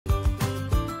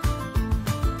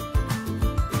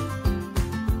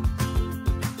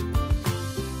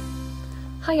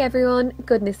Hi everyone,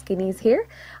 Goodness Guineas here.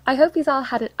 I hope you all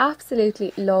had an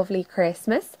absolutely lovely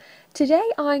Christmas. Today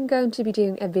I'm going to be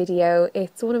doing a video.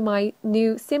 It's one of my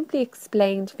new Simply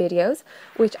Explained videos,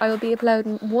 which I will be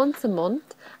uploading once a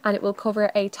month, and it will cover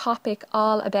a topic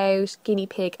all about guinea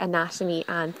pig anatomy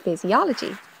and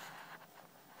physiology.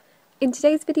 In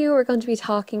today's video we're going to be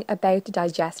talking about the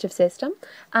digestive system,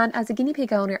 and as a guinea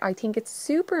pig owner I think it's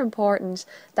super important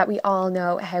that we all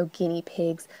know how guinea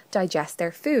pigs digest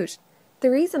their food. The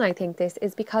reason I think this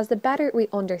is because the better we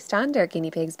understand our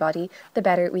guinea pig's body, the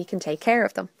better we can take care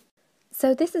of them.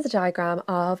 So this is a diagram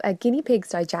of a guinea pig's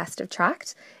digestive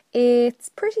tract. It's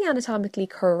pretty anatomically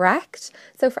correct,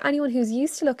 so for anyone who's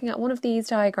used to looking at one of these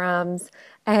diagrams,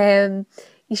 you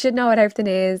should know what everything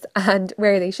is and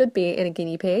where they should be in a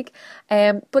guinea pig.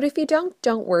 But if you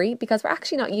don't worry, because we're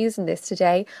actually not using this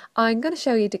today. I'm going to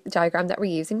show you the diagram that we're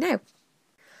using now.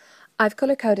 I've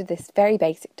colour coded this very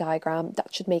basic diagram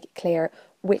that should make it clear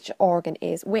which organ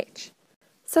is which.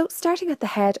 So starting at the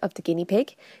head of the guinea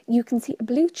pig, you can see a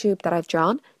blue tube that I've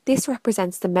drawn. This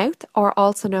represents the mouth, or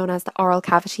also known as the oral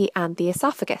cavity and the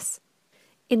esophagus.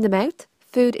 In the mouth,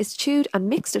 food is chewed and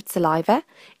mixed with saliva.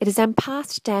 It is then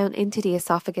passed down into the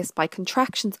esophagus by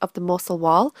contractions of the muscle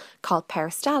wall called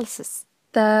peristalsis.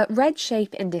 The red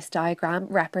shape in this diagram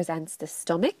represents the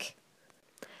stomach.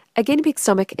 A guinea pig's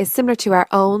stomach is similar to our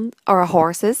own or a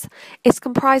horse's. It's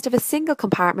comprised of a single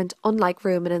compartment, unlike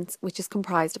ruminants, which is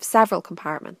comprised of several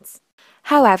compartments.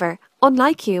 However,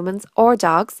 unlike humans or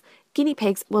dogs, guinea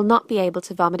pigs will not be able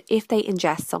to vomit if they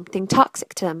ingest something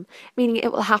toxic to them, meaning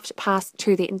it will have to pass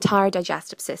through the entire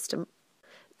digestive system.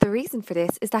 The reason for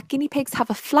this is that guinea pigs have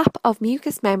a flap of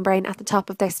mucous membrane at the top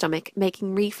of their stomach,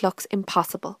 making reflux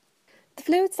impossible. The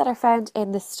fluids that are found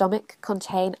in the stomach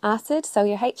contain acid, so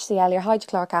your HCl, your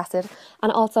hydrochloric acid,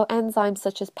 and also enzymes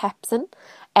such as pepsin,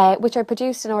 which are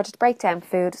produced in order to break down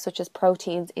food such as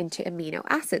proteins into amino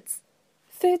acids.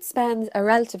 Food spends a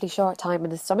relatively short time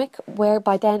in the stomach,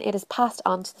 whereby then it is passed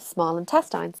on to the small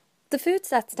intestines. The food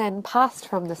that's then passed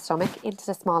from the stomach into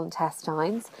the small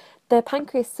intestines. The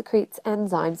pancreas secretes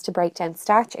enzymes to break down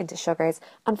starch into sugars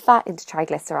and fat into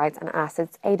triglycerides and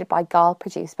acids, aided by gall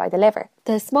produced by the liver.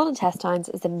 The small intestines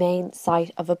is the main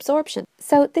site of absorption.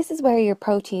 So this is where your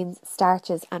proteins,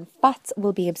 starches and fats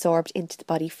will be absorbed into the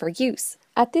body for use.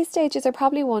 At this stage, you're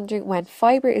probably wondering when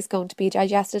fibre is going to be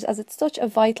digested, as it's such a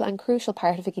vital and crucial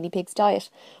part of a guinea pig's diet.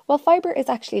 Well, fibre is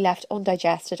actually left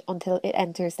undigested until it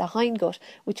enters the hindgut,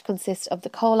 which consists of the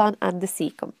colon and the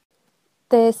cecum.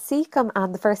 The cecum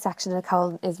and the first section of the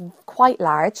colon is quite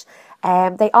large.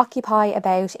 They occupy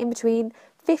about in between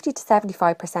 50 to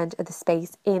 75% of the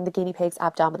space in the guinea pig's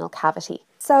abdominal cavity.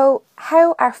 So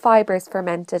how are fibres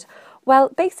fermented? Well,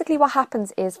 basically what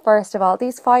happens is, first of all,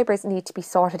 these fibres need to be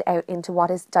sorted out into what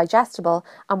is digestible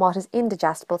and what is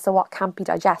indigestible, so what can't be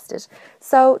digested.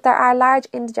 So there are large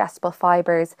indigestible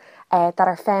fibres that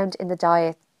are found in the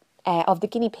diet of the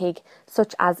guinea pig,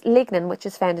 such as lignin, which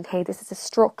is found in hay. This is a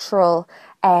structural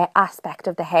aspect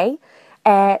of the hay.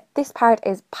 This part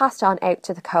is passed on out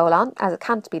to the colon as it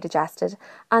can't be digested,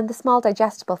 and the small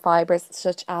digestible fibres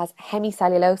such as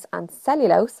hemicellulose and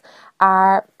cellulose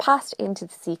are passed into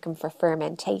the cecum for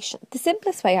fermentation. The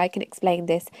simplest way I can explain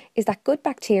this is that good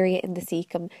bacteria in the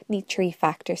cecum need 3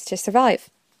 factors to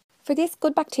survive. For this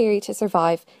good bacteria to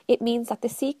survive, it means that the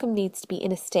cecum needs to be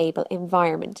in a stable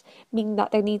environment, meaning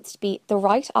that there needs to be the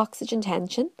right oxygen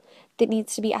tension, that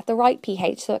needs to be at the right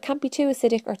pH, so it can't be too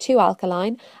acidic or too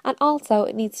alkaline, and also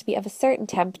it needs to be of a certain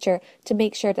temperature to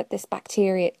make sure that this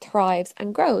bacteria thrives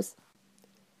and grows.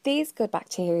 These good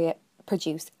bacteria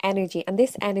produce energy, and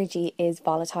this energy is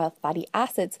volatile fatty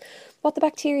acids. What the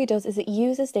bacteria does is it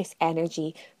uses this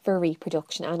energy for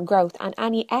reproduction and growth, and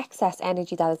any excess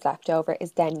energy that is left over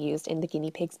is then used in the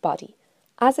guinea pig's body.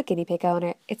 As a guinea pig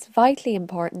owner, it's vitally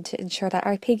important to ensure that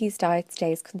our piggy's diet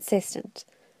stays consistent,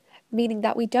 meaning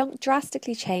that we don't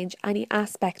drastically change any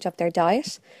aspect of their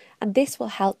diet, and this will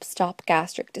help stop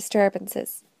gastric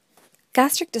disturbances.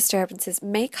 Gastric disturbances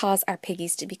may cause our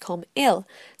piggies to become ill,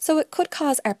 so it could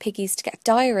cause our piggies to get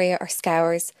diarrhea or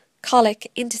scours,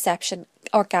 colic, intussusception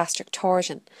or gastric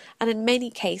torsion, and in many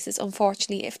cases,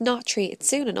 unfortunately, if not treated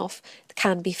soon enough,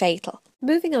 can be fatal.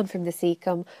 Moving on from the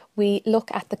cecum, we look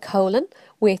at the colon,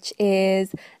 which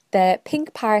is the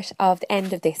pink part of the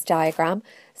end of this diagram.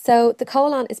 So the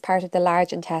colon is part of the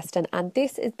large intestine, and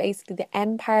this is basically the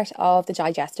end part of the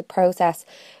digestive process.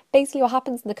 Basically what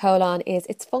happens in the colon is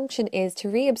its function is to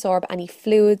reabsorb any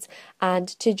fluids and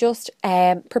to just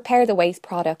prepare the waste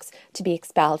products to be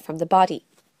expelled from the body.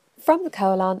 From the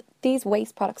colon, these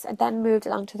waste products are then moved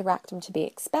along to the rectum to be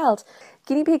expelled.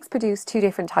 Guinea pigs produce 2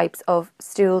 different types of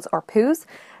stools or poos.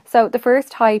 So the first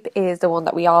type is the one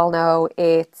that we all know.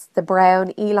 It's the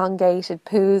brown elongated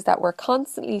poos that we're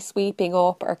constantly sweeping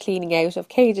up or cleaning out of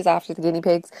cages after the guinea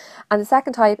pigs. And the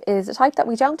second type is a type that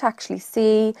we don't actually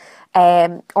see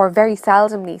or very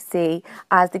seldomly see,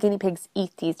 as the guinea pigs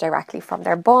eat these directly from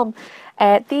their bum.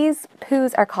 These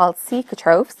poos are called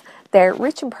cecotrophs. They're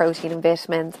rich in protein and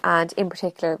vitamins, and in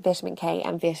particular vitamin K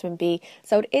and vitamin B.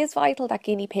 So it is vital that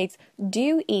guinea pigs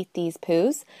do eat these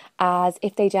poos, as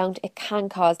if they don't, it can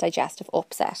cause digestive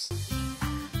upset.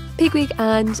 Pigwig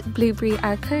and Blueberry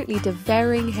are currently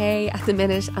devouring hay at the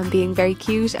minute and being very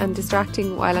cute and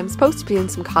distracting while I'm supposed to be doing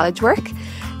some college work.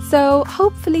 So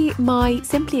hopefully my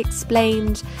simply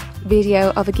explained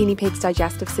video of a guinea pig's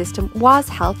digestive system was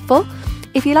helpful.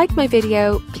 If you liked my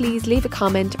video, please leave a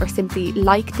comment or simply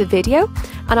like the video,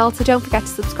 and also don't forget to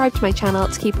subscribe to my channel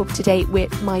to keep up to date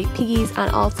with my piggies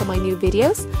and also my new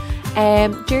videos.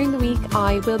 During the week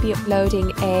I will be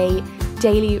uploading a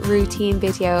daily routine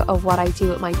video of what I do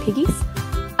with my piggies.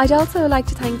 I'd also like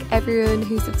to thank everyone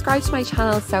who subscribed to my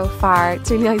channel so far.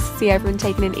 It's really nice to see everyone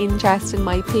taking an interest in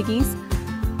my piggies.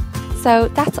 So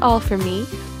that's all from me.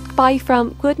 Bye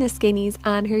from Guineas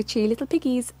and her 3 little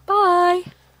piggies. Bye!